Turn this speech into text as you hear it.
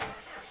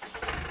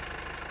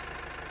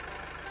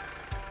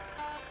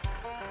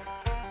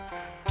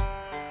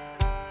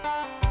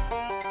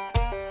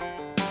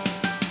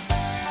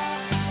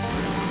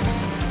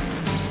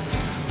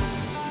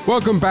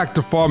Welcome back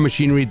to Farm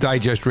Machinery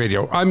Digest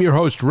Radio. I'm your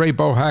host, Ray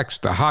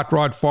Bohax, the hot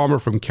rod farmer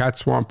from Cat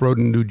Swamp Road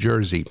in New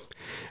Jersey.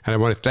 And I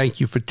want to thank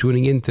you for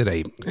tuning in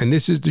today. And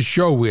this is the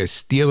show where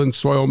steel and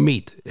soil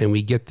meet, and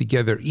we get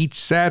together each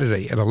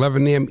Saturday at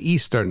 11 a.m.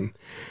 Eastern,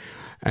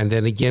 and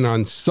then again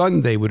on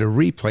Sunday with a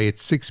replay at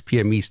 6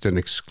 p.m. Eastern,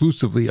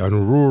 exclusively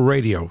on Rural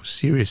Radio,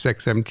 Sirius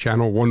XM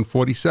Channel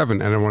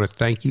 147. And I want to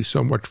thank you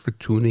so much for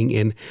tuning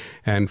in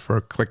and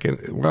for clicking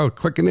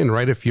in,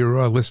 right? If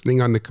you're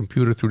listening on the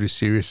computer through the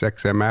Sirius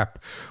XM app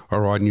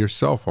or on your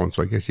cell phone.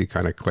 So I guess you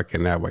kind of click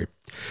in that way.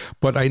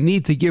 But I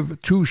need to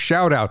give two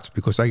shout outs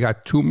because I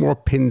got two more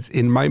pins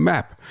in my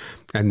map.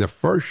 And the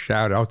first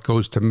shout out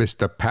goes to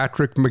Mr.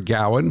 Patrick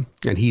McGowan,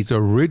 and he's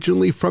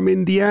originally from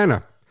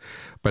Indiana,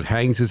 but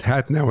hangs his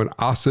hat now in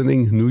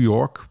Ossining, New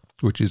York,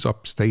 which is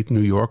upstate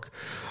New York.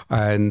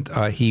 And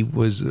he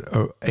was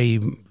a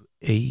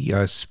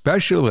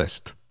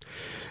specialist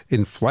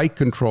in flight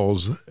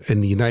controls in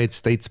the United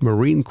States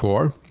Marine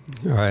Corps.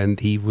 And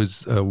he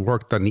was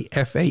worked on the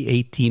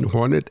FA-18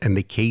 Hornet and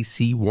the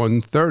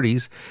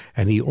KC-130s.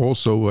 And he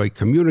also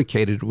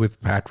communicated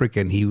with Patrick,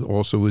 and he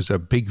also was a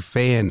big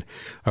fan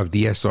of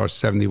the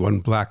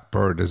SR-71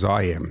 Blackbird, as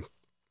I am.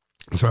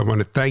 So I want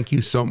to thank you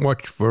so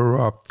much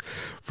for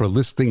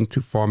listening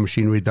to Farm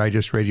Machinery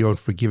Digest Radio and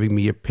for giving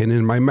me a pin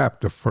in my map,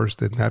 the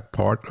first in that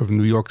part of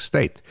New York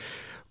State.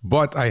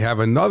 But I have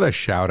another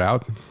shout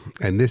out,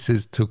 and this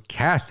is to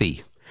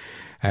Kathy.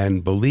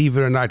 And believe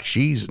it or not,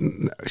 she's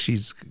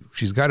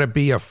got to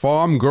be a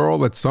farm girl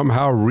that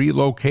somehow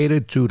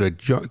relocated to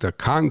the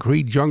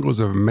concrete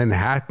jungles of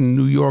Manhattan,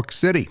 New York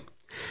City.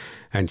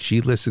 And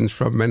she listens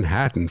from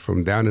Manhattan,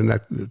 from down in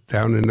that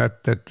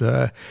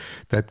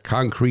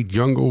concrete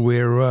jungle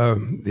where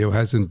there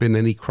hasn't been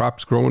any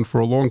crops growing for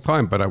a long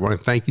time. But I want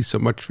to thank you so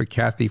much for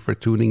Kathy for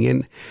tuning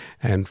in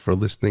and for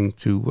listening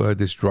to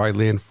this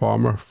dryland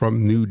farmer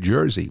from New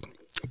Jersey.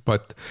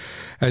 But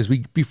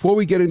before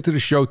we get into the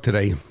show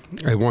today,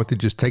 I want to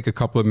just take a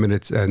couple of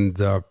minutes, and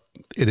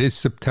it is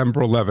September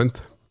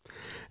 11th,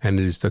 and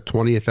it is the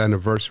 20th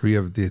anniversary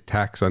of the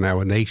attacks on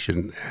our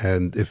nation.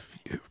 And if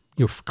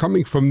you're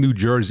coming from New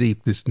Jersey,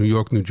 this New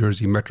York, New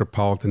Jersey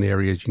metropolitan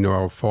area, as you know,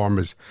 our farm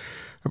is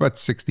about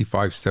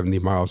 65, 70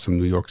 miles from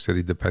New York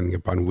City, depending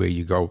upon where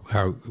you go,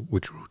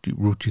 which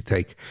route you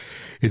take,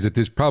 is that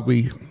there's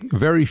probably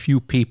very few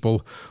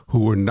people who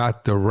were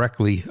not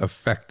directly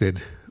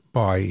affected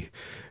by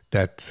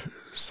that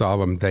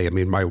solemn day. I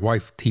mean, my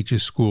wife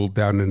teaches school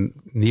down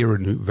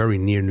very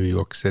near New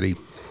York City.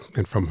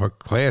 And from her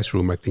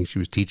classroom, I think she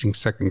was teaching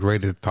second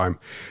grade at the time,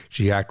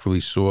 she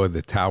actually saw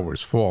the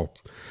towers fall.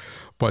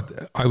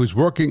 But I was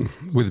working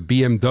with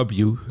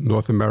BMW,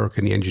 North America,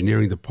 in the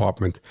engineering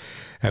department,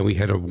 and we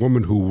had a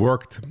woman who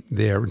worked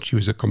there, and she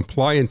was a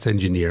compliance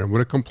engineer. And what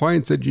a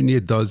compliance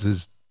engineer does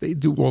is they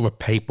do all the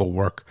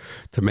paperwork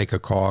to make a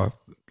car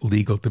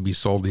legal to be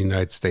sold in the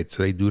United States.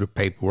 So they do the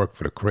paperwork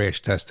for the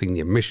crash testing, the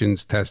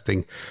emissions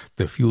testing,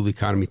 the fuel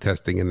economy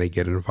testing, and they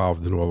get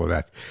involved in all of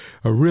that.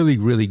 A really,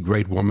 really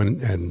great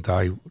woman, and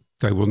I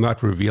will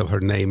not reveal her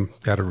name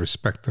out of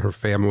respect to her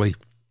family.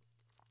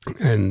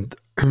 And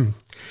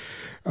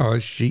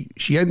she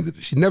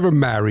never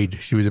married.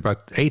 She was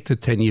about 8 to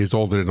 10 years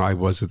older than I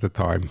was at the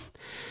time.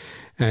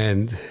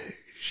 And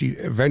she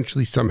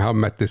eventually somehow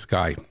met this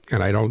guy.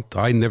 And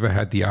I never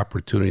had the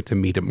opportunity to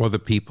meet him. Other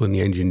people in the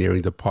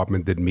engineering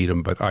department did meet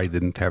him, but I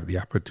didn't have the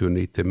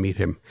opportunity to meet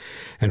him.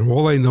 And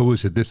all I know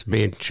is that this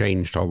man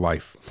changed her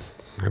life.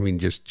 I mean,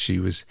 she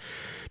was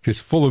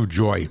just full of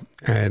joy.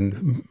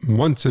 And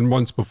months and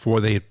months before,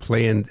 they had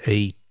planned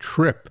a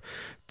trip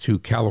to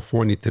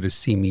California, to the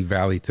Simi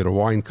Valley, to the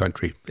wine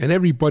country. And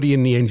everybody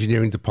in the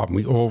engineering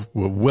department, we all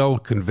were well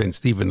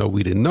convinced, even though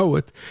we didn't know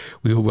it,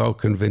 we were well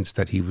convinced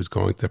that he was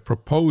going to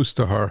propose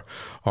to her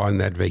on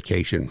that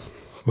vacation.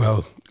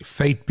 Well,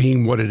 fate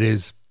being what it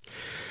is,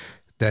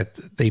 that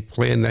they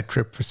planned that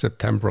trip for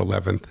September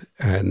 11th,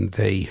 and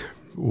they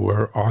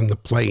were on the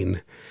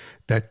plane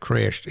that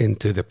crashed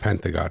into the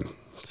Pentagon.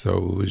 So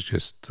it was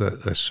just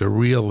a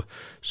surreal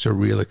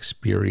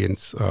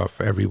experience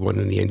for everyone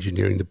in the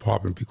engineering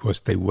department,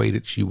 because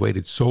she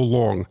waited so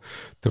long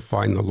to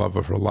find the love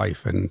of her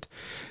life, and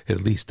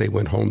at least they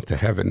went home to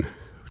heaven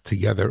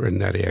together in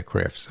that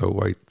aircraft. So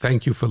I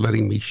thank you for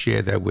letting me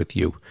share that with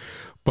you.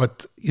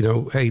 But,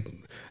 hey,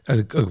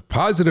 a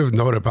positive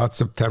note about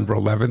September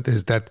 11th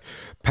is that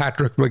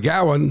Patrick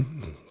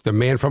McGowan, the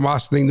man from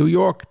Ossining, New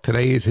York,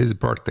 today is his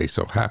birthday.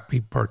 So happy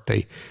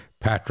birthday,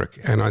 Patrick.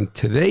 And on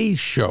today's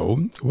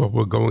show, what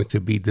we're going to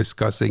be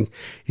discussing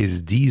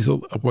is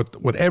diesel,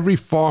 what every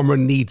farmer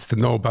needs to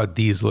know about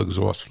diesel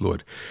exhaust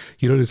fluid.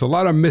 There's a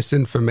lot of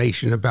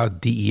misinformation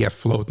about DEF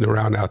floating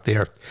around out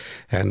there,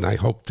 and I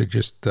hope to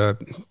just to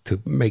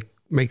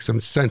make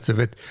some sense of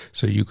it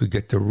so you could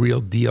get the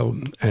real deal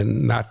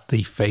and not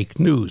the fake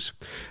news.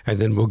 And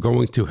then we're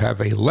going to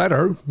have a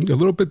letter, a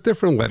little bit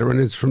different letter, and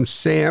it's from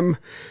Sam,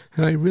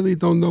 and I really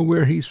don't know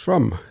where he's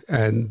from.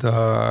 And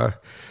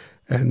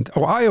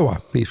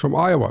Iowa. He's from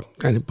Iowa.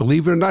 And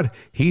believe it or not,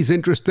 he's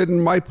interested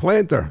in my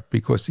planter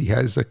because he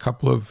has a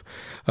couple of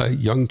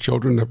young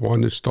children that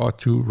want to start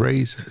to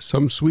raise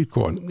some sweet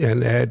corn.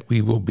 And Ed,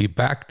 we will be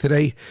back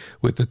today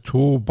with the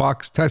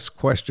toolbox test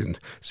question.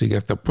 So you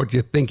have to put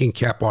your thinking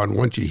cap on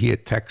once you hear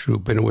Tex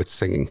Rubinowitz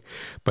singing.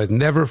 But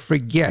never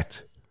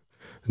forget,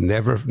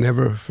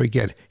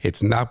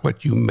 it's not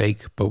what you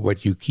make, but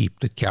what you keep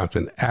that counts.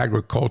 And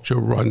agriculture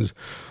runs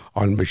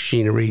on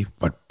machinery,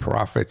 but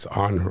profits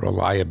on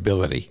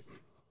reliability.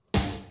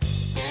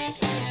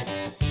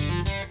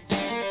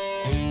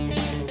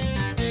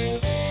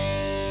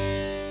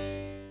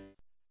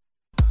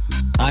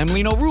 I'm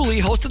Lino Rulli,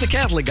 host of The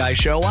Catholic Guy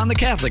Show on the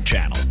Catholic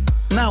Channel.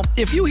 Now,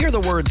 if you hear the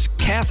words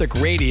Catholic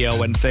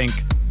radio and think,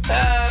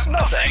 no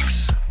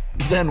thanks,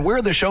 then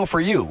we're the show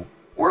for you.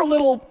 We're a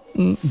little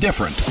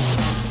different.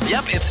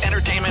 Yep, it's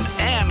entertainment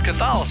and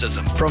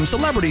Catholicism. From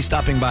celebrities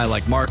stopping by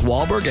like Mark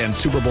Wahlberg and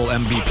Super Bowl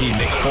MVP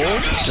Nick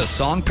Foles, to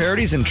song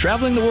parodies and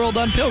traveling the world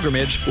on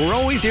pilgrimage, we're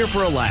always here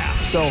for a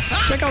laugh. So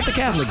check out The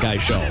Catholic Guy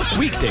Show,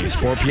 weekdays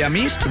 4 p.m.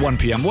 East, 1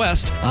 p.m.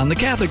 West, on the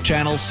Catholic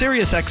Channel,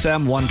 Sirius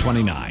XM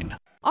 129.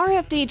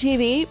 RFD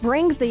TV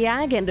brings the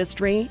ag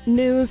industry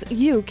news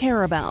you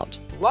care about.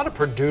 A lot of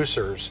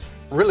producers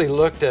really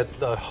looked at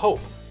the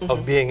hope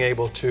of being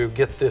able to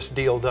get this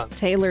deal done.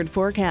 Tailored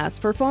forecasts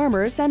for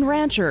farmers and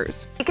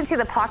ranchers. You can see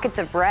the pockets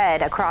of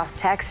red across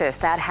Texas.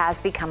 That has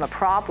become a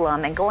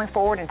problem, and going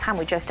forward in time,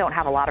 we just don't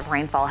have a lot of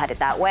rainfall headed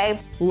that way.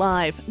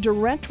 Live,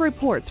 direct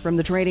reports from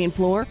the trading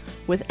floor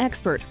with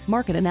expert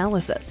market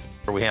analysis.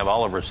 We have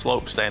Oliver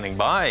Slope standing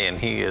by, and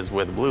he is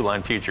with Blue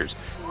Line Futures.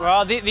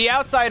 Well, the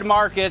outside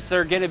markets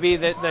are going to be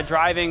the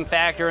driving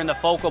factor and the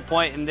focal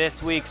point in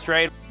this week's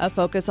trade. A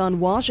focus on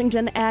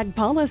Washington ag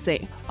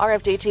policy.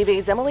 RFD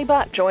TV's Emily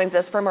Butt joins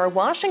us from our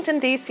Washington,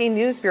 D.C.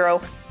 News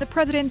Bureau. The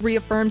president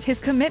reaffirms his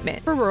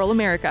commitment for rural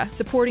America,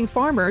 supporting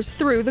farmers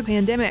through the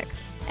pandemic.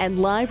 And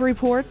live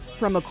reports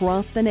from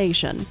across the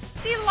nation.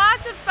 See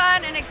lots of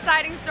fun and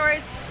exciting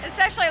stories,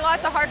 especially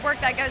lots of hard work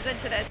that goes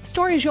into this.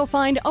 Stories you'll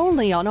find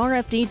only on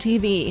RFD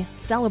TV,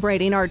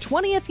 celebrating our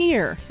 20th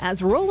year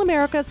as rural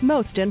America's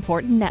most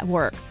important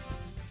network.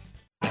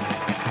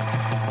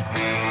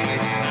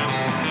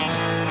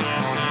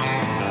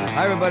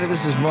 Hi everybody,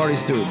 this is Marty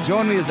Stewart.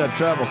 Join me as I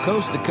travel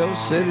coast to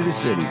coast, city to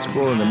city,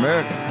 exploring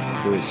America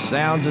through its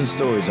sounds and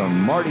stories on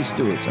Marty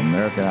Stewart's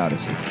American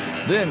Odyssey.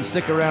 Then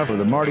stick around for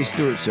the Marty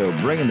Stewart Show,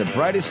 bringing the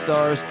brightest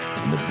stars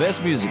and the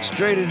best music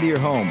straight into your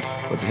home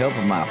with the help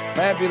of my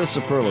fabulous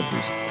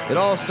superlatives. It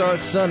all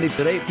starts Sundays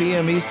at 8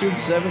 p.m. Eastern,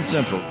 7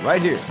 Central,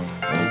 right here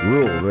on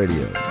Rural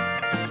Radio.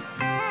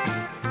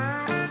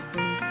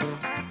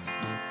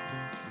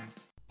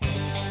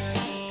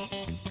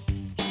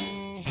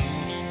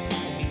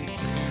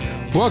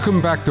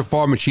 Welcome back to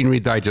Farm Machinery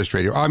Digest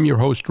Radio. I'm your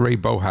host, Ray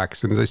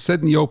Bohax, and as I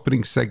said in the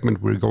opening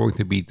segment, we're going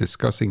to be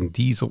discussing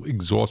diesel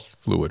exhaust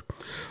fluid.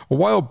 A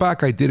while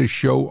back, I did a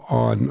show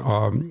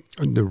on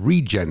the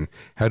regen,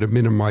 how to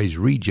minimize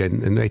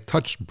regen, and I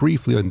touched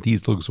briefly on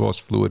diesel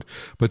exhaust fluid,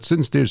 but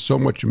since there's so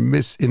much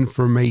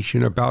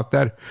misinformation about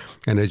that,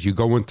 and as you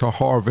go into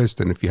harvest,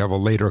 and if you have a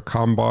later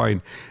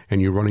combine,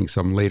 and you're running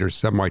some later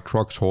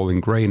semi-trucks hauling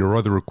grain or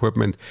other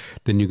equipment,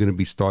 then you're going to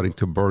be starting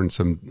to burn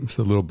a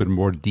little bit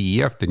more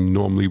DEF than you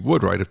normally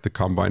would, right? If the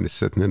combine is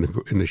sitting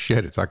in the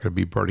shed, it's not going to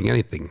be burning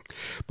anything.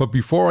 But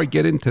before I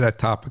get into that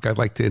topic, I'd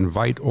like to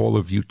invite all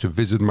of you to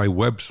visit my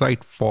website,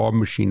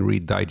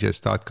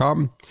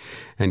 farmmachinerydigest.com,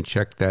 and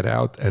check that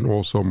out. And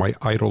also my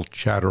Idle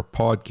Chatter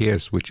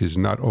podcast, which is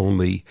not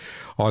only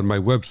on my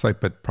website,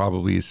 but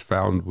probably is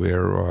found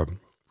where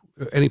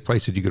any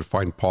place that you could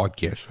find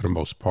podcasts for the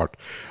most part.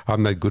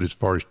 I'm not good as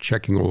far as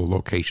checking all the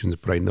locations,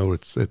 but I know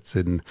it's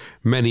in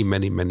many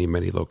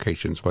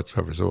locations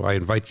whatsoever. So I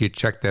invite you to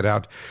check that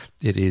out.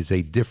 It is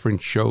a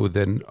different show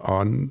than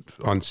on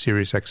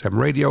Sirius XM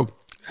Radio.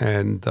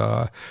 And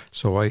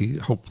so I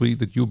hopefully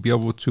that you'll be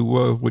able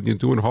to, when you're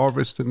doing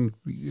harvest, and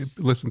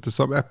listen to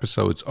some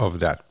episodes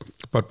of that.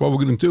 But what we're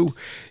going to do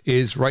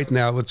is right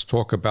now, let's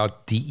talk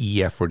about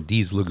DEF, or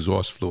diesel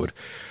exhaust fluid.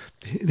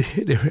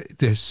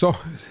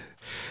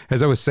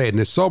 As I was saying,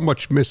 there's so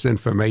much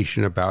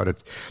misinformation about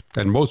it,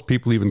 and most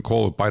people even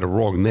call it by the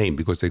wrong name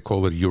because they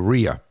call it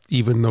urea,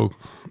 even though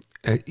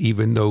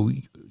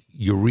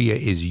urea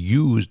is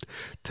used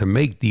to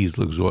make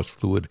diesel exhaust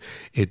fluid,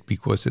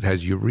 because it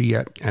has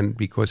urea and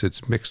because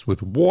it's mixed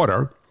with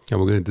water, and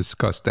we're going to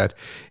discuss that,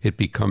 it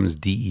becomes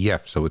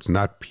DEF. So it's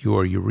not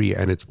pure urea,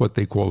 and it's what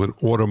they call an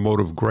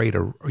automotive grade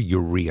of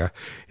urea.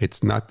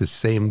 It's not the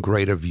same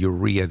grade of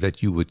urea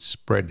that you would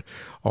spread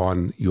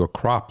on your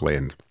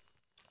cropland.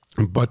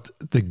 But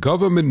the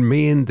government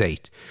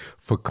mandate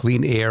for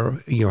clean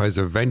air,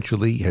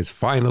 has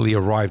finally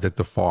arrived at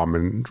the farm,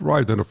 and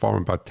arrived on the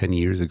farm about 10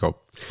 years ago.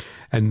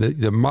 And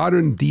the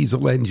modern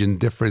diesel engine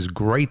differs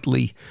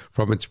greatly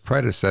from its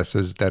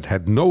predecessors that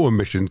had no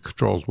emission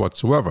controls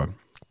whatsoever.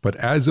 But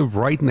as of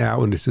right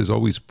now, and this is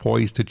always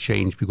poised to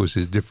change because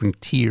there's different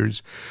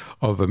tiers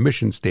of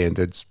emission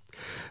standards,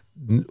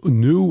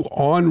 new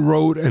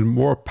on-road and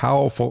more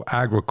powerful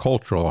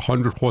agricultural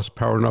 100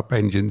 horsepower and up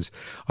engines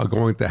are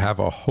going to have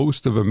a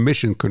host of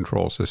emission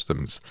control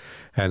systems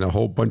and a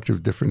whole bunch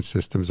of different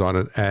systems on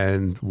it.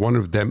 And one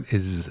of them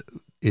is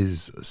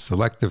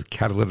selective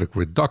catalytic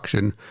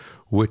reduction,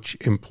 which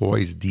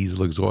employs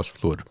diesel exhaust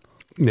fluid.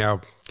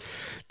 Now,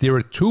 there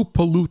are two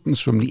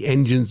pollutants from the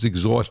engine's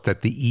exhaust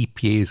that the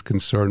EPA is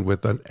concerned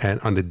with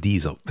on the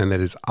diesel, and that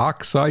is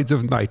oxides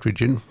of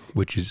nitrogen,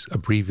 which is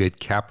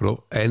abbreviated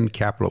capital N,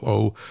 capital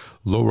O,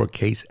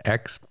 lowercase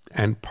x,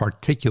 and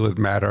particulate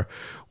matter,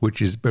 which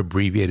is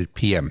abbreviated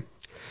PM.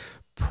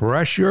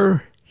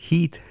 Pressure,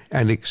 heat,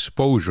 and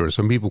exposure,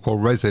 some people call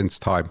residence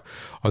time,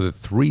 are the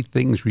three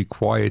things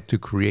required to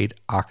create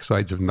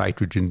oxides of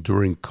nitrogen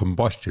during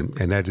combustion,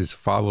 and that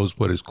follows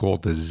what is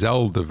called the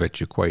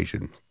Zeldovich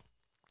equation.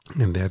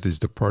 And that is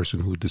the person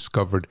who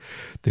discovered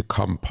the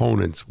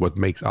components, what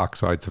makes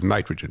oxides of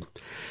nitrogen.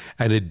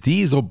 And a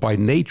diesel, by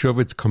nature of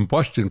its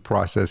combustion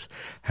process,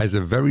 has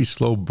a very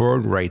slow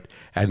burn rate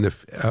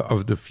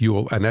of the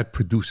fuel, and that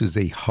produces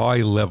a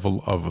high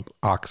level of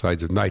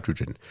oxides of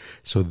nitrogen.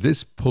 So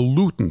this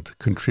pollutant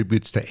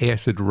contributes to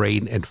acid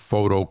rain and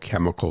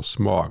photochemical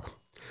smog.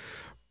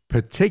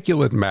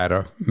 Particulate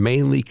matter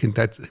mainly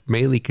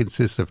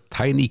consists of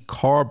tiny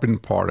carbon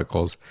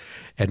particles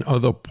and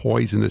other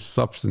poisonous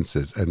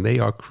substances, and they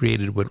are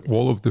created when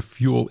all of the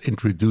fuel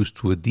introduced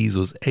to a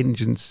diesel's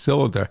engine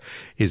cylinder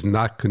is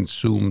not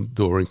consumed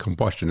during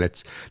combustion.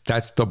 That's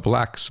the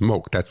black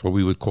smoke. That's what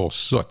we would call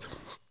soot.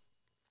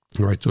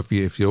 All right. So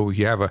if you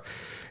have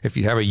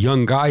a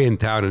young guy in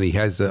town and he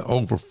has an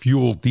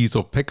overfueled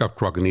diesel pickup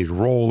truck and he's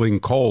rolling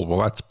coal, well,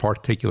 that's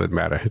particulate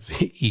matter. It's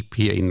the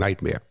EPA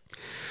nightmare.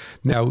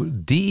 Now,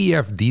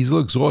 DEF,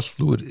 diesel exhaust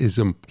fluid, is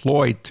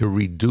employed to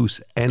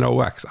reduce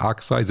NOx,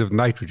 oxides of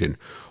nitrogen,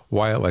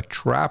 while a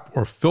trap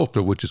or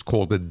filter, which is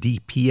called a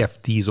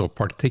DPF, diesel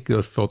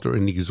particulate filter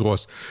in the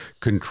exhaust,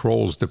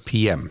 controls the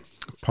PM,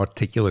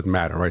 particulate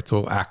matter, right? It's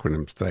all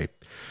acronyms today.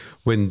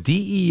 When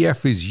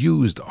DEF is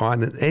used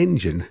on an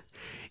engine,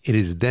 it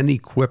is then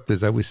equipped,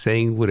 as I was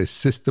saying, with a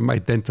system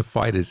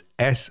identified as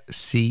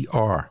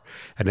SCR,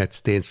 and that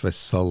stands for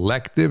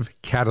Selective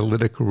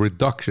Catalytic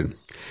Reduction.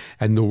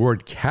 And the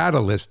word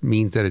catalyst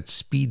means that it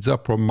speeds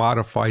up or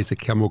modifies a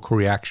chemical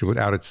reaction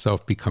without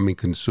itself becoming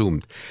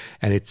consumed.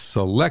 And it's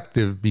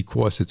selective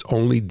because it's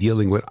only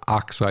dealing with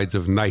oxides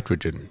of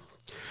nitrogen.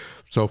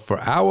 So for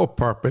our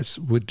purpose,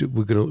 we're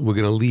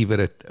gonna leave it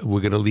at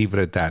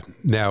that.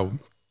 Now,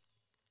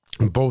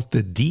 both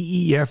the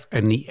DEF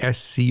and the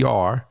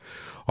SCR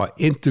are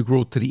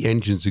integral to the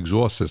engine's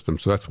exhaust system.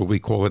 So that's what we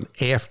call an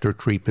after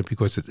treatment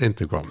because it's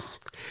integral.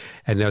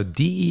 And now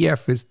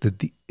DEF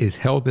is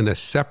held in a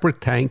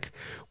separate tank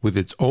with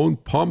its own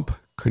pump,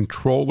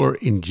 controller,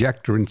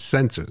 injector, and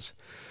sensors.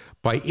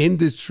 By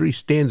industry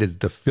standards,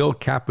 the fill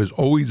cap is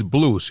always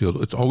blue,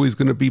 so it's always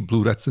going to be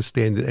blue. That's the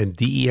standard. And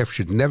DEF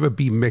should never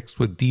be mixed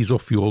with diesel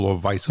fuel or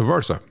vice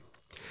versa.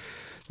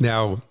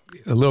 Now,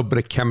 a little bit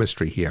of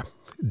chemistry here.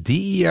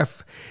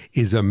 DEF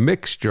is a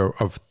mixture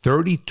of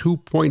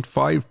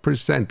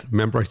 32.5%.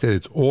 Remember I said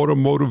it's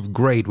automotive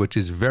grade, which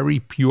is very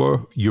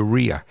pure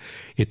urea.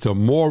 It's a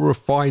more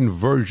refined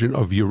version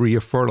of urea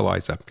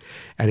fertilizer.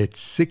 And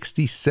it's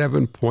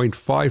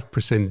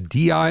 67.5%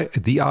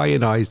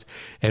 deionized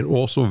and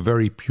also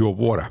very pure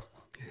water.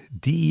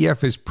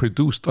 DEF is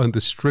produced under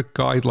strict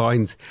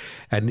guidelines,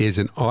 and there's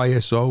an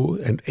ISO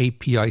and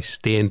API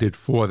standard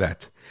for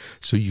that.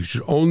 So you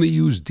should only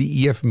use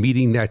DEF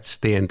meeting that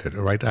standard,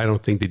 all right? I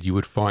don't think that you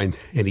would find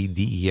any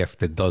DEF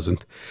that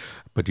doesn't,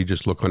 but you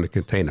just look on the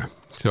container.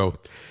 So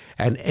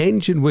an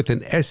engine with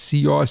an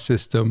SCR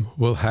system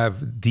will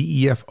have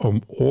DEF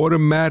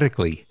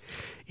automatically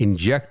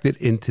injected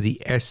into the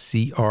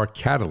SCR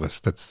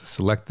catalyst. That's the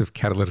selective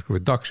catalytic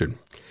reduction.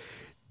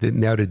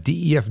 Now the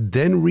DEF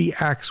then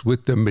reacts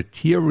with the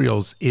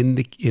materials in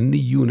the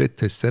unit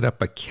to set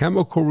up a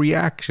chemical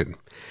reaction.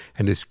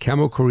 And this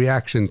chemical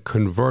reaction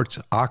converts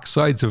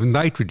oxides of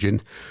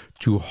nitrogen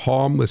to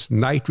harmless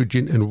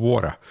nitrogen and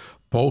water,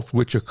 both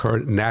which occur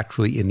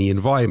naturally in the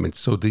environment.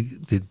 So the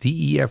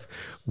DEF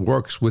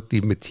works with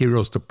the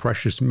materials, the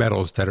precious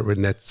metals that are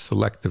in that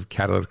selective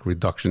catalytic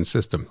reduction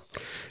system.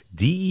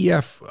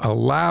 DEF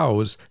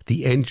allows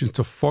the engine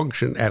to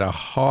function at a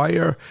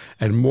higher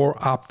and more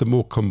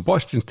optimal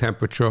combustion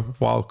temperature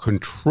while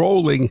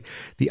controlling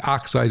the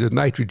oxides of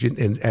nitrogen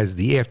and as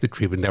the after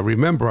treatment. Now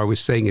remember, I was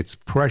saying it's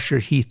pressure,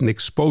 heat, and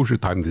exposure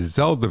time, the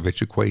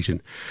Zeldovich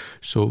equation.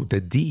 So the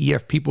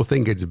DEF, people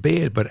think it's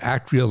bad, but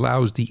actually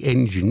allows the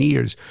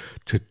engineers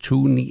to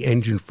tune the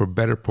engine for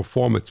better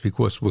performance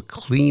because we're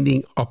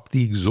cleaning up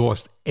the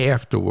exhaust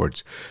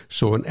afterwards.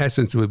 So in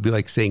essence, it would be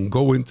like saying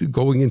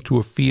going into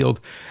a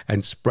field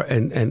and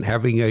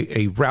having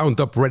a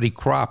Roundup ready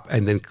crop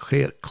and then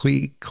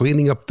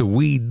cleaning up the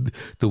weed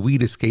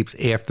escapes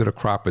after the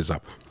crop is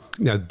up.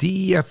 Now,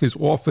 DEF is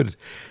offered,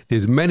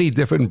 there's many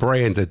different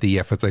brands of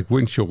DEF. It's like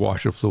windshield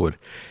washer fluid.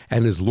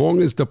 And as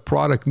long as the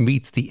product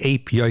meets the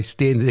API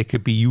standard, it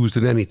could be used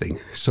in anything.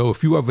 So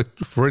if you have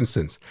for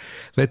instance,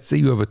 let's say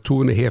you have a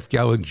 2.5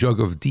 gallon jug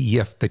of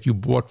DEF that you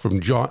bought from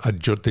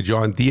the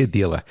John Deere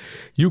dealer.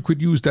 You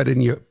could use that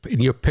in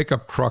your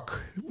pickup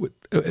truck,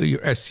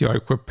 your SCR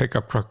equipped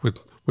pickup truck with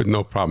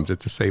no problems.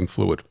 It's the same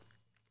fluid.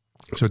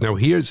 So now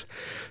here's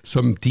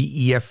some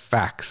DEF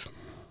facts.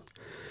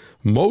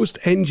 Most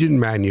engine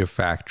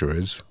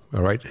manufacturers,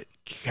 all right,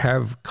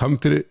 have come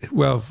to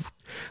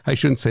I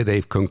shouldn't say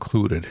they've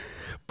concluded,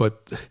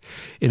 but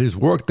it has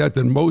worked out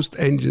that most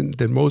engine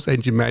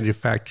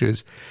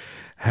manufacturers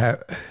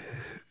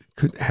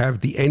have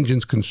the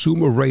engine's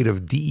consumer rate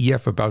of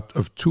DEF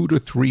of 2 to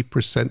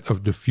 3%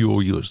 of the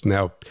fuel used.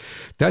 Now,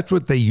 that's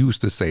what they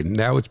used to say.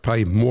 Now it's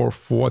probably more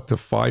 4 to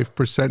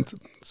 5%.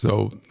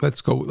 So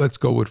let's go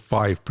with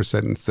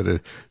 5% instead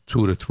of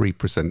 2 to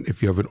 3%.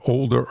 If you have an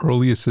older,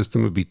 earlier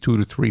system, it would be 2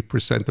 to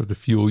 3% of the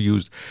fuel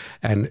used,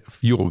 and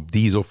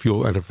diesel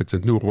fuel. And if it's a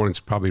newer one, it's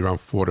probably around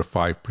 4 to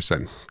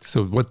 5%.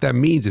 So what that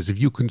means is if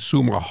you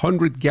consume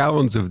 100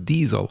 gallons of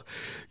diesel,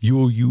 you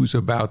will use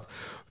about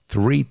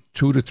 2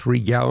 to 3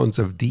 gallons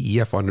of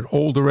DEF on an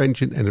older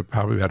engine, and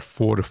probably about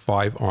 4 to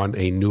 5 on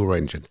a newer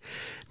engine.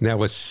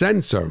 Now, a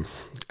sensor,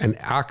 an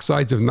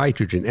oxides of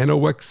nitrogen,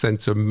 NOx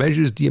sensor,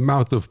 measures the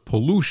amount of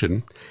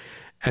pollution,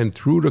 and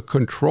through the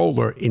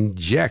controller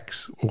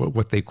injects, or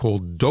what they call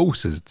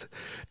doses,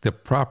 the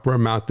proper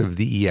amount of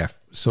DEF.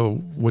 So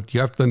what you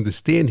have to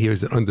understand here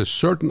is that under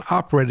certain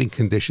operating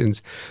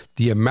conditions,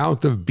 the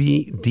amount of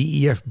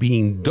DEF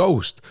being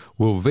dosed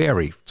will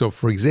vary. So,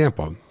 for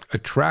example, a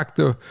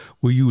tractor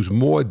will use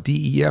more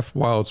DEF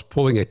while it's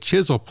pulling a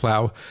chisel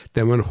plow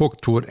than when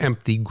hooked to an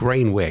empty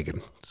grain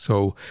wagon.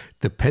 So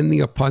depending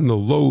upon the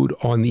load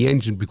on the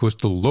engine, because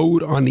the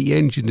load on the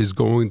engine is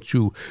going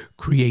to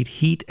create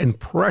heat and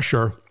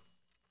pressure,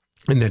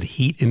 and that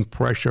heat and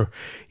pressure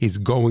is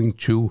going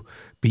to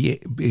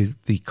be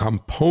the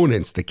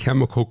components, the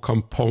chemical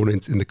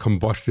components in the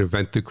combustion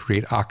event to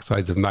create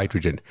oxides of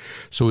nitrogen.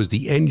 So as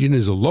the engine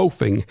is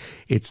loafing,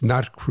 it's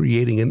not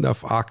creating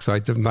enough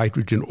oxides of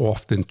nitrogen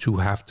often to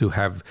have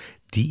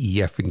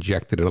DEF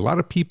injected. And a lot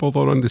of people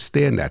don't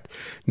understand that.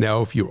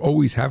 Now, if you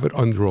always have it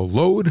under a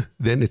load,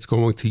 then it's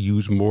going to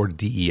use more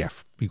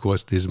DEF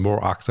because there's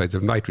more oxides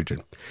of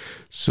nitrogen.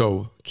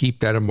 So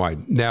keep that in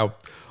mind. Now,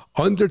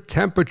 under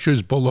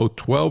temperatures below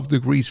 12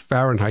 degrees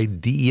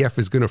Fahrenheit, DEF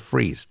is going to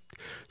freeze.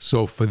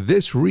 So for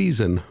this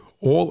reason,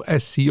 all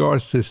SCR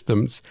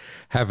systems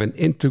have an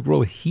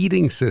integral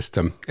heating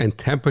system and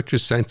temperature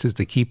sensors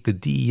to keep the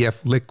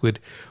DEF liquid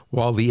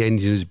while the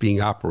engine is being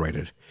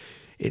operated.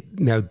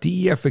 Now,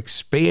 DEF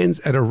expands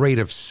at a rate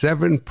of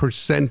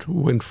 7%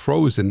 when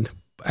frozen,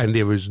 and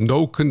there is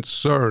no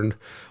concern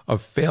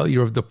of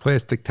failure of the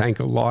plastic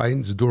tanker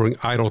lines during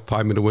idle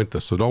time in the winter.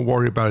 So don't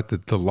worry about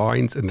it. The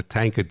lines and the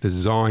tank are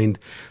designed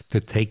to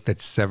take that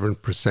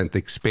 7%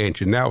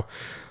 expansion. Now,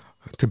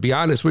 to be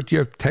honest with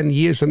you, 10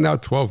 years from now,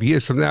 12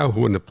 years from now,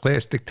 when the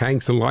plastic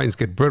tanks and lines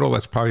get brittle,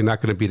 that's probably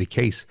not going to be the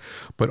case.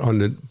 But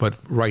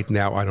right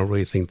now, I don't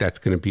really think that's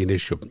going to be an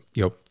issue.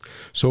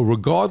 So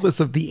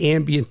regardless of the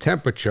ambient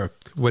temperature,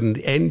 when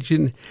the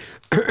engine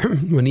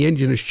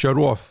is shut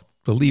off,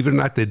 believe it or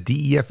not, the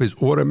DEF is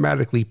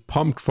automatically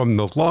pumped from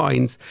the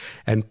lines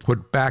and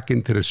put back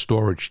into the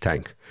storage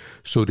tank.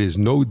 So there's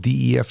no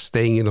DEF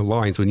staying in the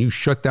lines. When you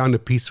shut down the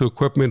piece of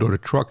equipment or the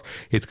truck,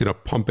 it's going to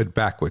pump it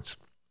backwards.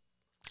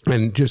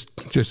 And just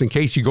in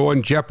case you go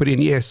on Jeopardy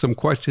and you ask some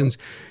questions,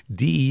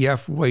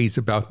 DEF weighs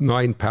about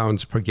 9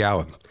 pounds per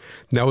gallon.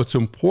 Now, it's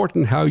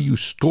important how you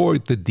store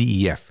the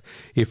DEF.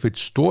 If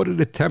it's stored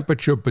at a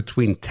temperature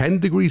between 10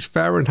 degrees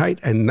Fahrenheit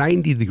and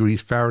 90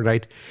 degrees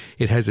Fahrenheit,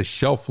 it has a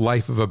shelf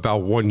life of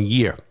about 1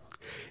 year.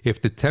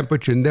 If the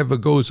temperature never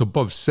goes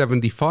above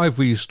 75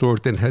 where you store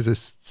it, then it has a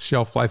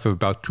shelf life of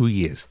about 2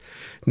 years.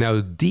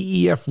 Now,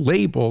 DEF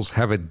labels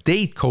have a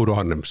date code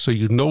on them, so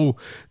you know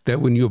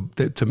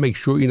that to make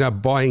sure you're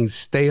not buying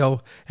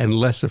stale and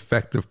less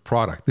effective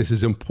product. This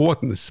is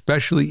important,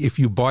 especially if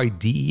you buy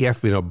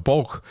DEF in a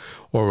bulk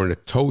or in a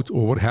tote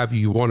or what have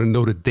you. You want to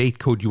know the date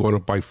code. You want to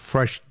buy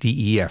fresh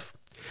DEF.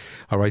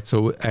 All right,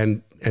 so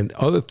and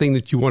other thing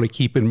that you want to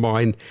keep in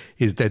mind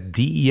is that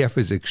DEF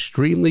is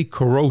extremely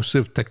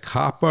corrosive to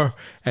copper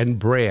and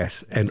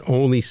brass, and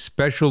only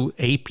special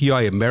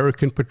API,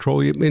 American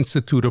Petroleum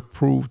Institute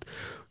approved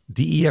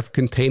DEF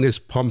containers,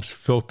 pumps,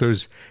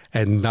 filters,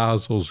 and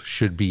nozzles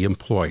should be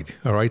employed.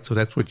 All right, so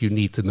that's what you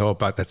need to know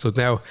about that. So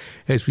now,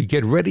 as we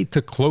get ready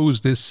to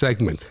close this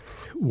segment,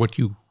 what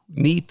you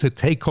need to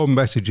take home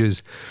message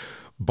is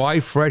buy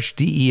fresh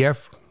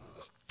DEF.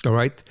 All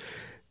right.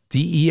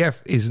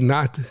 DEF is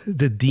not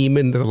the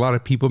demon that a lot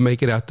of people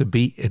make it out to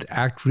be. It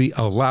actually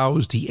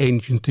allows the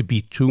engine to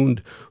be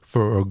tuned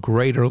for a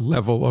greater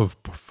level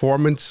of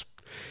performance.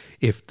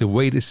 if the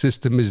way the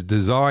system is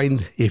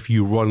designed, if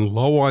you run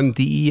low on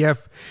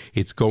DEF,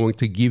 it's going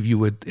to give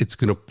you it's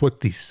going to put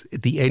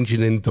the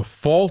engine in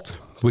default,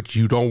 which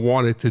you don't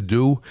want it to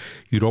do.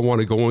 You don't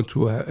want to go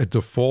into a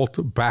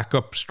default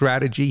backup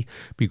strategy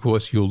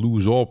because you'll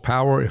lose all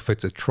power. If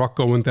it's a truck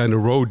going down the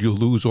road, you'll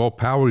lose all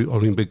power. You'll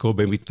only go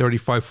maybe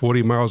 35,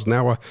 40 miles an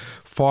hour.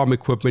 Farm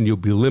equipment, you'll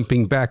be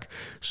limping back.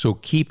 So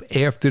keep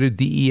after the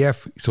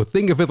DEF. So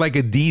think of it like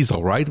a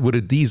diesel, right? With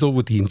a diesel,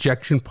 with the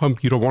injection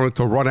pump, you don't want it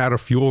to run out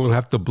of fuel and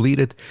have to bleed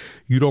it.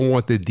 You don't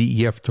want the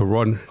DEF to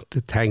run,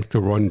 the tank to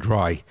run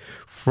dry.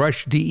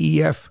 Fresh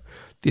DEF,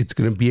 it's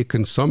going to be a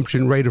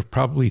consumption rate of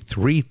probably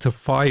 3 to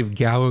 5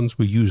 gallons.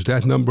 We use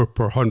that number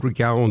per 100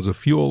 gallons of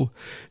fuel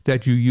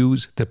that you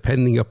use,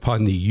 depending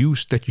upon the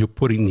use that you're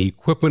putting the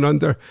equipment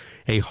under.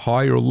 A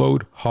higher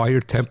load,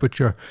 higher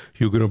temperature,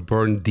 you're going to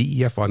burn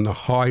DEF on the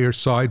higher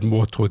side,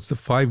 more towards the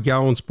 5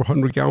 gallons per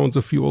 100 gallons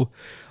of fuel.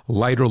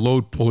 Lighter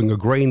load, pulling a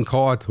grain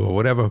cart or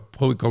whatever,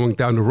 going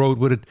down the road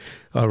with it.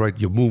 All right,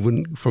 you're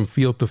moving from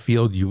field to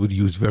field. You would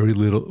use very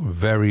little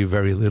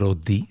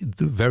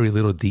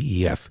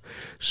DEF.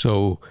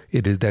 So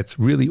that's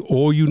really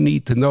all you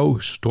need to know.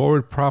 Store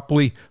it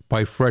properly,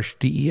 buy fresh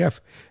DEF,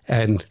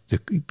 and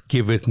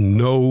give it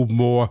no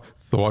more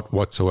thought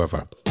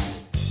whatsoever.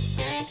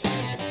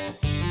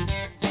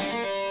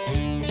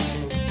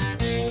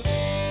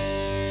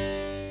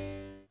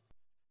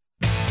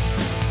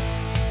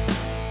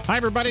 Hi,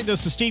 everybody.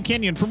 This is Steve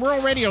Kenyon from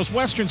Rural Radio's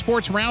Western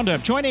Sports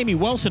Roundup. Join Amy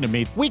Wilson and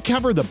me. We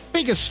cover the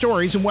biggest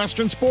stories in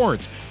Western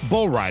sports.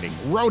 Bull riding,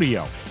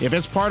 rodeo. If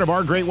it's part of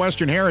our great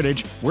Western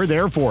heritage, we're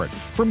there for it.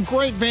 From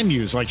great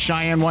venues like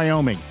Cheyenne,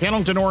 Wyoming,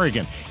 Pendleton,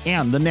 Oregon,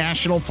 and the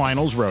National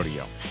Finals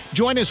Rodeo.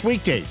 Join us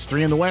weekdays,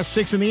 3 in the West,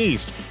 6 in the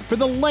East, for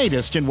the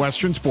latest in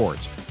Western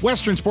sports.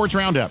 Western Sports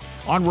Roundup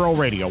on Rural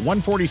Radio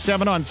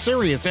 147 on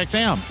Sirius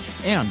XM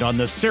and on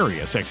the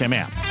Sirius XM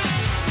app.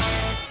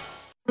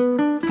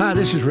 Hi,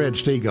 this is Red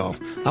Stegall.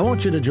 I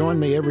want you to join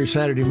me every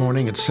Saturday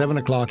morning at 7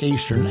 o'clock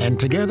Eastern, and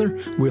together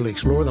we'll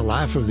explore the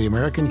life of the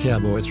American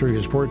cowboy through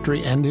his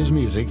poetry and his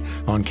music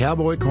on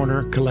Cowboy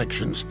Corner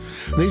Collections.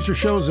 These are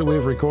shows that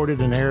we've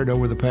recorded and aired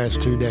over the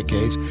past 2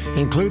 decades,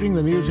 including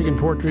the music and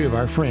poetry of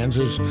our friends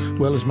as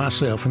well as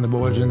myself and the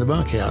boys in the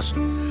bunkhouse.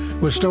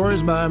 With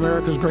stories by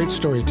America's great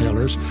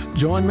storytellers,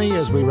 join me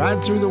as we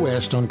ride through the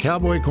West on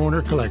Cowboy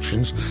Corner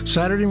Collections,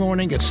 Saturday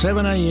morning at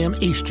 7 a.m.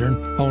 Eastern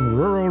on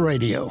Rural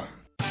Radio.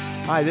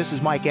 Hi, this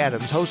is Mike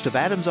Adams, host of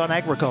Adams on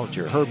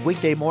Agriculture, heard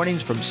weekday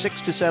mornings from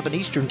 6 to 7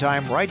 Eastern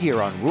Time right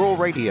here on Rural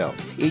Radio.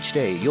 Each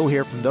day, you'll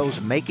hear from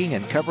those making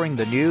and covering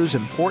the news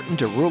important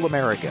to rural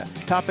America.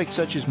 Topics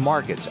such as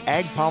markets,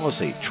 ag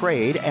policy,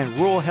 trade, and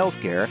rural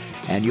health care.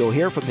 And you'll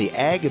hear from the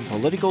ag and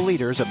political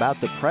leaders about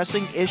the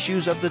pressing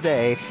issues of the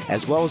day,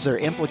 as well as their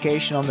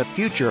implication on the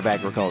future of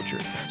agriculture.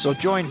 So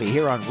join me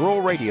here on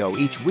Rural Radio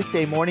each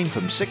weekday morning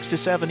from 6 to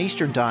 7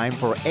 Eastern Time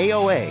for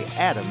AOA,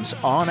 Adams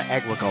on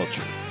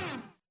Agriculture.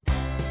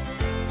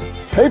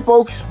 Hey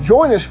folks,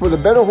 join us for the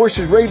Better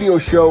Horses Radio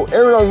Show,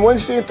 aired on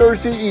Wednesday and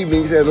Thursday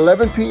evenings at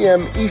 11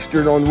 p.m.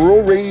 Eastern on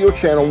Rural Radio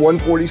Channel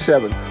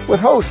 147, with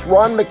hosts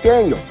Ron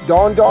McDaniel,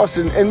 Don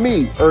Dawson, and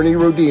me, Ernie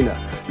Rodina.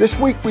 This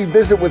week we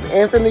visit with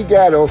Anthony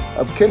Gatto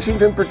of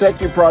Kensington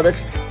Protective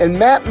Products and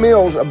Matt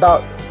Mills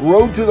about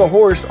Road to the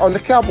Horse on the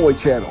Cowboy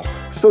Channel.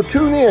 So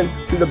tune in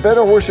to the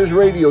Better Horses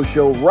Radio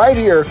Show right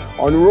here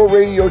on Rural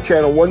Radio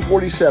Channel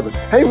 147.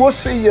 Hey, we'll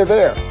see you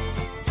there.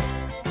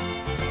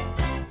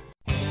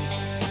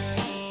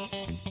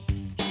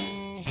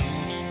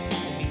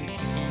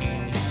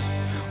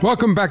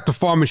 Welcome back to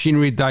Farm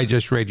Machinery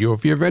Digest Radio.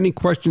 If you have any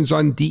questions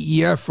on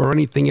DEF or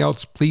anything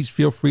else, please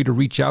feel free to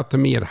reach out to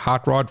me at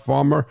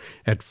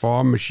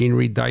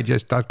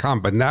hotrodfarmer@farmmachinerydigest.com.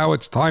 But now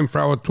it's time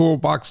for our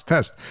toolbox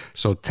test.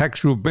 So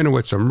Tex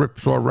Rubinowitz from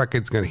Ripsaw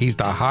Records, he's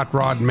the hot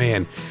rod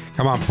man.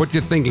 Come on, put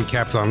your thinking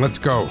caps on. Let's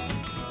go.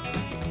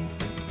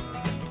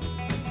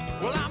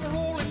 Well, I'm a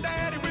rolling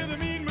daddy with a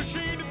mean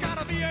machine. It's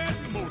got a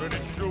V8 motor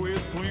that sure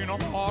is clean.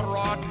 I'm a hot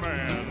rod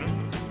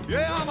man.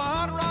 Yeah, I'm a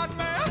hot rod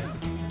man.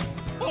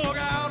 Look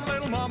out,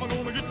 little mama,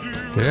 gonna get you.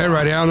 Yeah,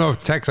 right. I don't know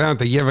if Tex, I don't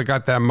think you ever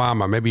got that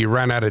mama. Maybe you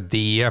ran out of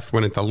DEF,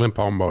 went into limp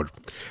home mode.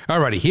 All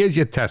righty, here's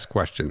your test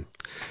question.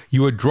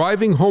 You are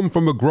driving home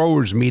from a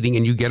growers meeting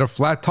and you get a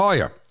flat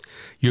tire.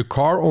 Your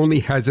car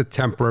only has a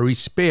temporary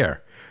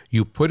spare.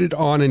 You put it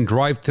on and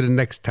drive to the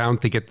next town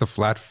to get the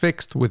flat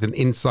fixed with an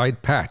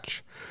inside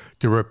patch.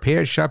 The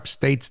repair shop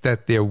states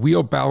that their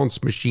wheel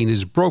balance machine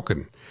is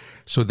broken.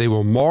 So they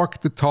will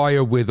mark the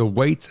tire where the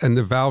weights and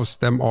the valve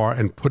stem are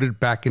and put it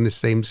back in the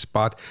same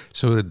spot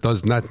so that it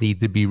does not need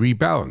to be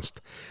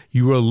rebalanced.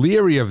 You are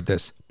leery of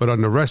this, but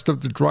on the rest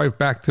of the drive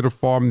back to the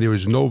farm, there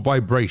is no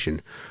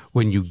vibration.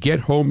 When you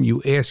get home,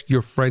 you ask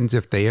your friends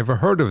if they ever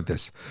heard of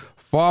this.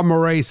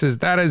 Farmer A says,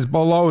 that is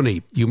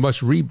baloney. You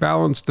must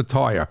rebalance the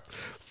tire.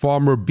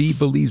 Farmer B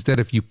believes that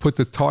if you put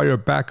the tire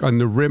back on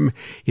the rim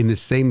in the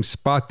same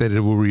spot, that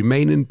it will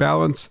remain in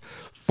balance.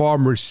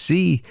 Farmer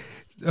C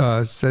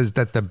says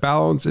that the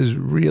balance is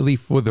really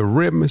for the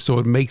rim, so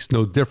it makes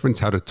no difference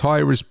how the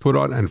tire is put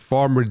on. And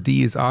Farmer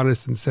D is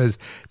honest and says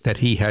that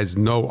he has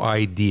no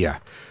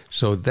idea.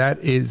 So that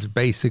is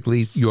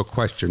basically your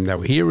question.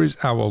 Now, here is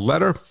our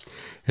letter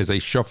as I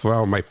shuffle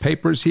out my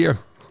papers here.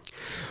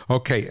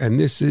 Okay, and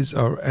this is,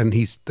 and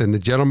the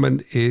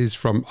gentleman is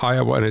from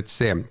Iowa, and it's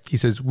Sam. He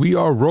says, we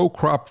are row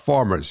crop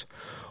farmers.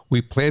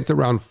 We plant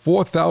around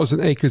 4,000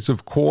 acres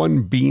of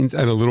corn, beans,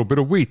 and a little bit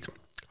of wheat.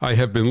 I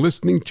have been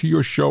listening to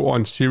your show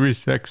on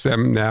Sirius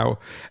XM now,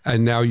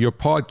 and now your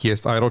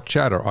podcast, Idle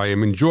Chatter. I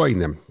am enjoying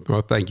them.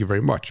 Well, thank you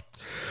very much.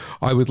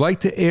 I would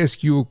like to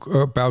ask you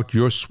about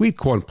your sweet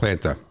corn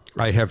planter.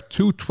 I have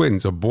 2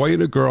 twins, a boy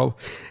and a girl,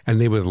 and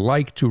they would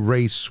like to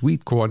raise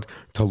sweet corn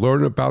to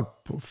learn about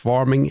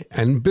farming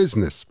and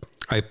business.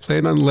 I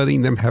plan on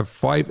letting them have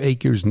 5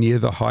 acres near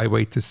the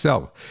highway to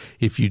sell.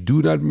 If you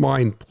do not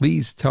mind,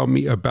 please tell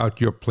me about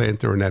your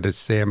planter, and that is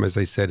Sam, as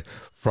I said,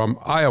 from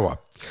Iowa.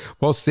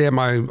 Well, Sam,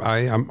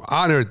 I am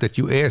honored that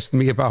you asked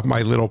me about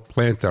my little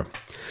planter.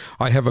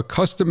 I have a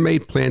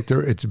custom-made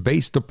planter. It's a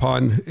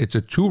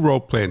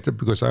 2-row planter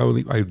because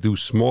I do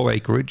small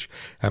acreage,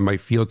 and my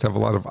fields have a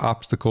lot of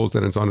obstacles,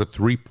 and it's on a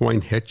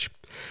 3-point hitch,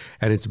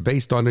 and it's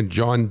based on a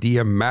John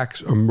Deere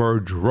Max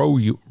Emerge row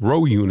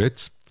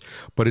units.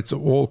 But it's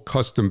all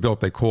custom built.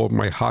 They call it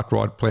my hot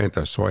rod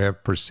planter. So I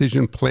have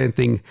precision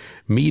planting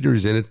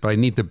meters in it, but I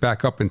need to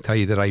back up and tell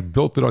you that I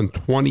built it on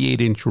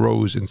 28-inch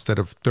rows instead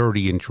of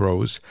 30-inch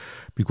rows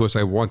because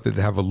I wanted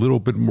to have a little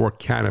bit more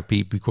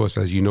canopy because,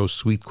 as you know,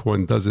 sweet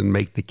corn doesn't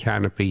make the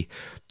canopy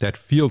that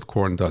field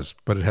corn does.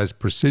 But it has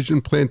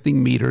precision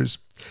planting meters.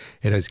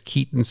 It has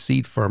Keaton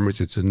seed firmers.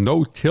 It's a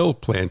no-till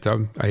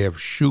planter. I have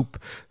Shoop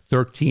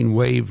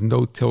 13-wave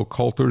no-till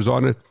coulters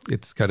on it.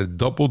 It's got a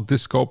double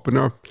disc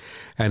opener,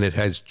 and it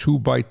has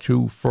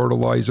 2x2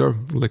 fertilizer,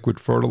 liquid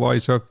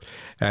fertilizer,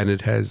 and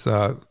it has,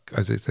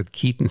 as I said,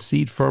 Keaton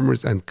seed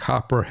firmers and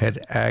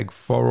Copperhead Ag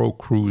Furrow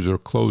Cruiser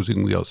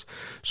closing wheels.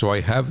 So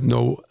I have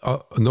no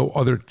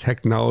other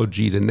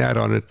technology than that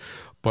on it.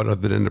 But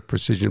other than the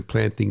precision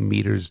planting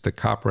meters, the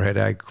Copperhead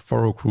Ag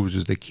Furrow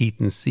Cruisers, the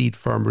Keaton seed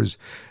firmers,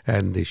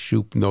 and the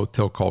Shoop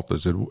no-till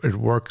coulters, it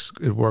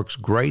works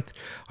great.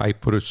 I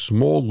put a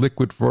small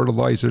liquid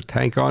fertilizer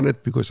tank on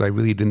it because I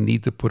really didn't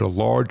need to put a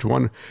large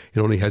one. It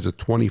only has a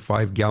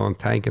 25-gallon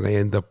tank, and I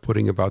end up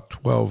putting about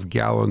 12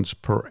 gallons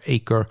per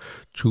acre,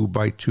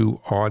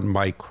 2x2 on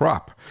my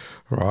crop,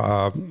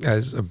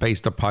 as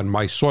based upon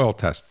my soil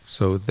test.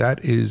 So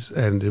that is,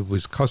 and it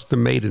was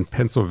custom made in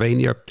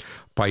Pennsylvania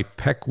by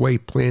Peckway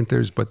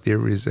planters, but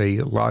there is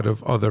a lot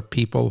of other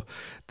people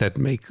that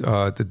make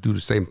that do the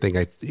same thing.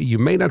 You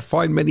may not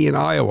find many in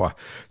Iowa,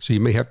 so you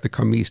may have to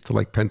come east to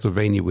like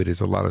Pennsylvania, where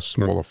there's a lot of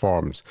smaller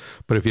farms.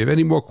 But if you have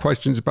any more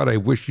questions about it, I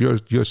wish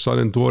your son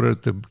and daughter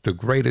the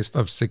greatest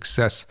of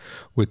success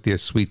with their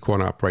sweet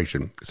corn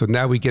operation. So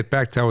now we get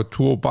back to our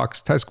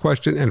toolbox test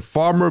question, and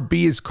Farmer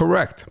B is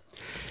correct.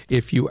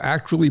 If you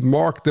actually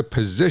mark the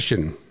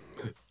position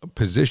on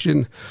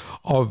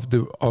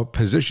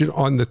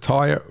the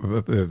tire,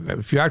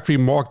 if you actually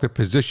mark the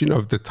position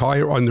of the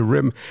tire on the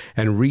rim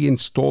and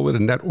reinstall it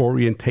in that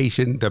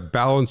orientation, the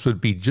balance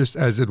would be just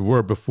as it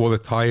were before the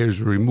tire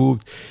is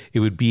removed. It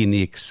would be in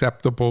the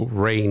acceptable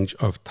range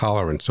of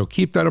tolerance. So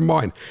keep that in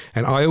mind.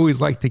 And I always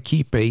like to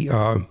keep a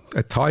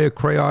tire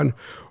crayon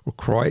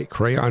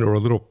or a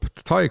little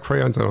tire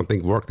crayons. I don't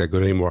think work that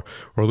good anymore,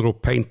 or a little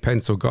paint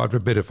pen. So God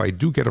forbid, if I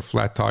do get a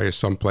flat tire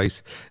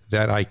someplace,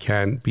 that I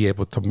can be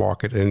able to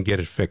mark it and get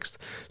it fixed.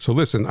 So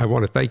listen, I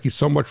want to thank you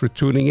so much for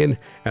tuning in,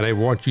 and I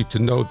want you to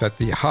know that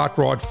the Hot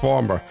Rod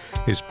Farmer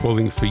is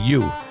pulling for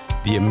you,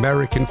 the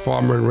American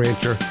farmer and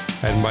rancher,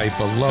 and my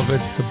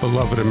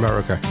beloved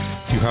America.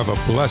 You have a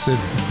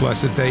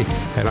blessed day,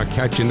 and I'll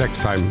catch you next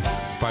time.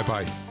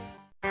 Bye-bye.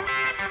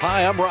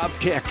 Hi, I'm Rob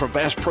Keck from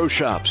Bass Pro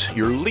Shops,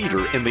 your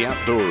leader in the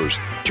outdoors.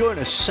 Join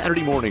us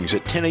Saturday mornings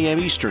at 10 a.m.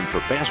 Eastern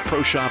for Bass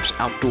Pro Shops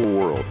Outdoor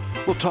World.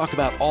 We'll talk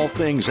about all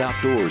things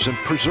outdoors and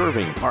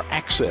preserving our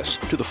access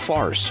to the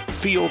forest,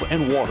 field,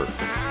 and water.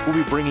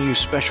 We'll be bringing you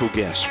special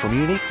guests from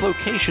unique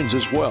locations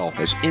as well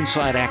as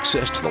inside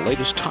access to the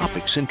latest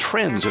topics and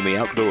trends in the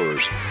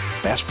outdoors.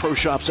 Bass Pro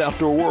Shops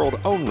Outdoor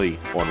World only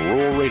on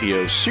Rural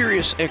Radio,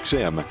 Sirius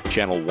XM,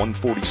 Channel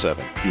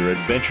 147. Your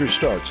adventure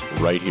starts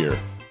right here.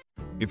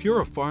 If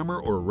you're a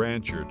farmer or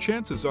rancher,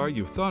 chances are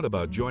you've thought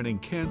about joining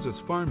Kansas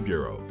Farm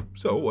Bureau.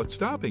 So what's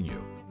stopping you?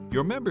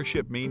 Your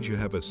membership means you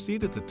have a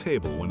seat at the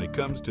table when it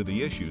comes to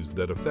the issues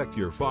that affect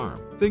your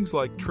farm. Things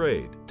like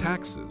trade,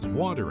 taxes,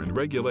 water, and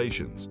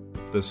regulations.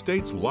 The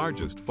state's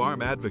largest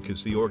farm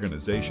advocacy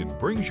organization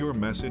brings your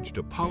message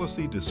to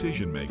policy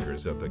decision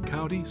makers at the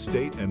county,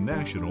 state, and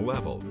national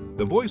level.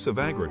 The voice of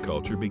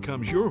agriculture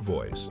becomes your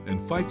voice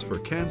and fights for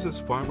Kansas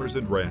farmers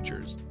and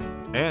ranchers.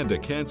 And a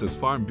Kansas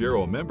Farm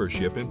Bureau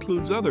membership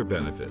includes other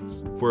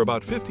benefits. For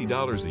about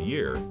 $50 a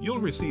year, you'll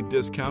receive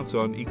discounts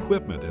on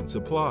equipment and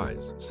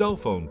supplies, cell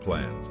phone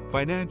plans,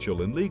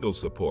 financial and legal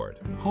support,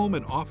 home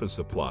and office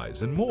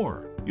supplies, and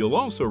more. You'll You'll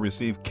also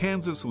receive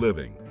Kansas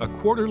Living, a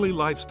quarterly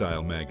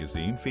lifestyle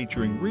magazine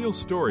featuring real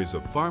stories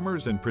of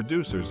farmers and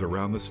producers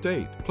around the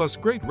state, plus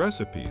great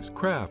recipes,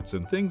 crafts,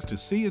 and things to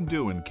see and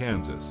do in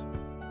Kansas.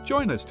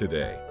 Join us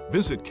today.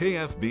 Visit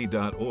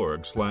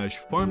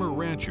kfb.org/Farmer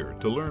Rancher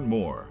to learn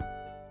more.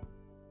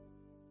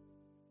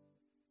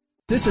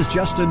 This is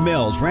Justin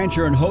Mills,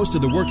 rancher and host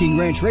of the Working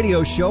Ranch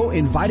Radio Show,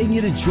 inviting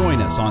you to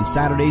join us on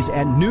Saturdays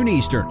at noon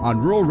Eastern on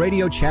Rural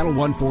Radio Channel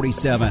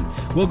 147.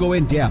 We'll go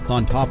in depth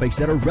on topics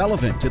that are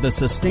relevant to the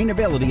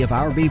sustainability of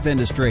our beef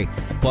industry.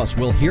 Plus,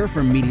 we'll hear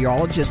from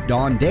meteorologist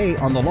Don Day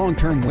on the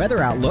long-term weather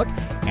outlook,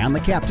 and the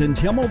captain,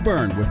 Tim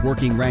O'Byrne, with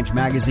Working Ranch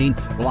Magazine,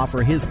 will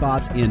offer his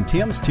thoughts in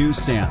Tim's 2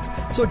 cents.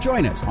 So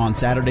join us on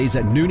Saturdays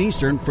at noon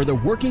Eastern for the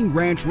Working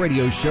Ranch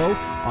Radio Show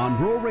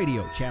on Rural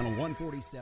Radio Channel 147.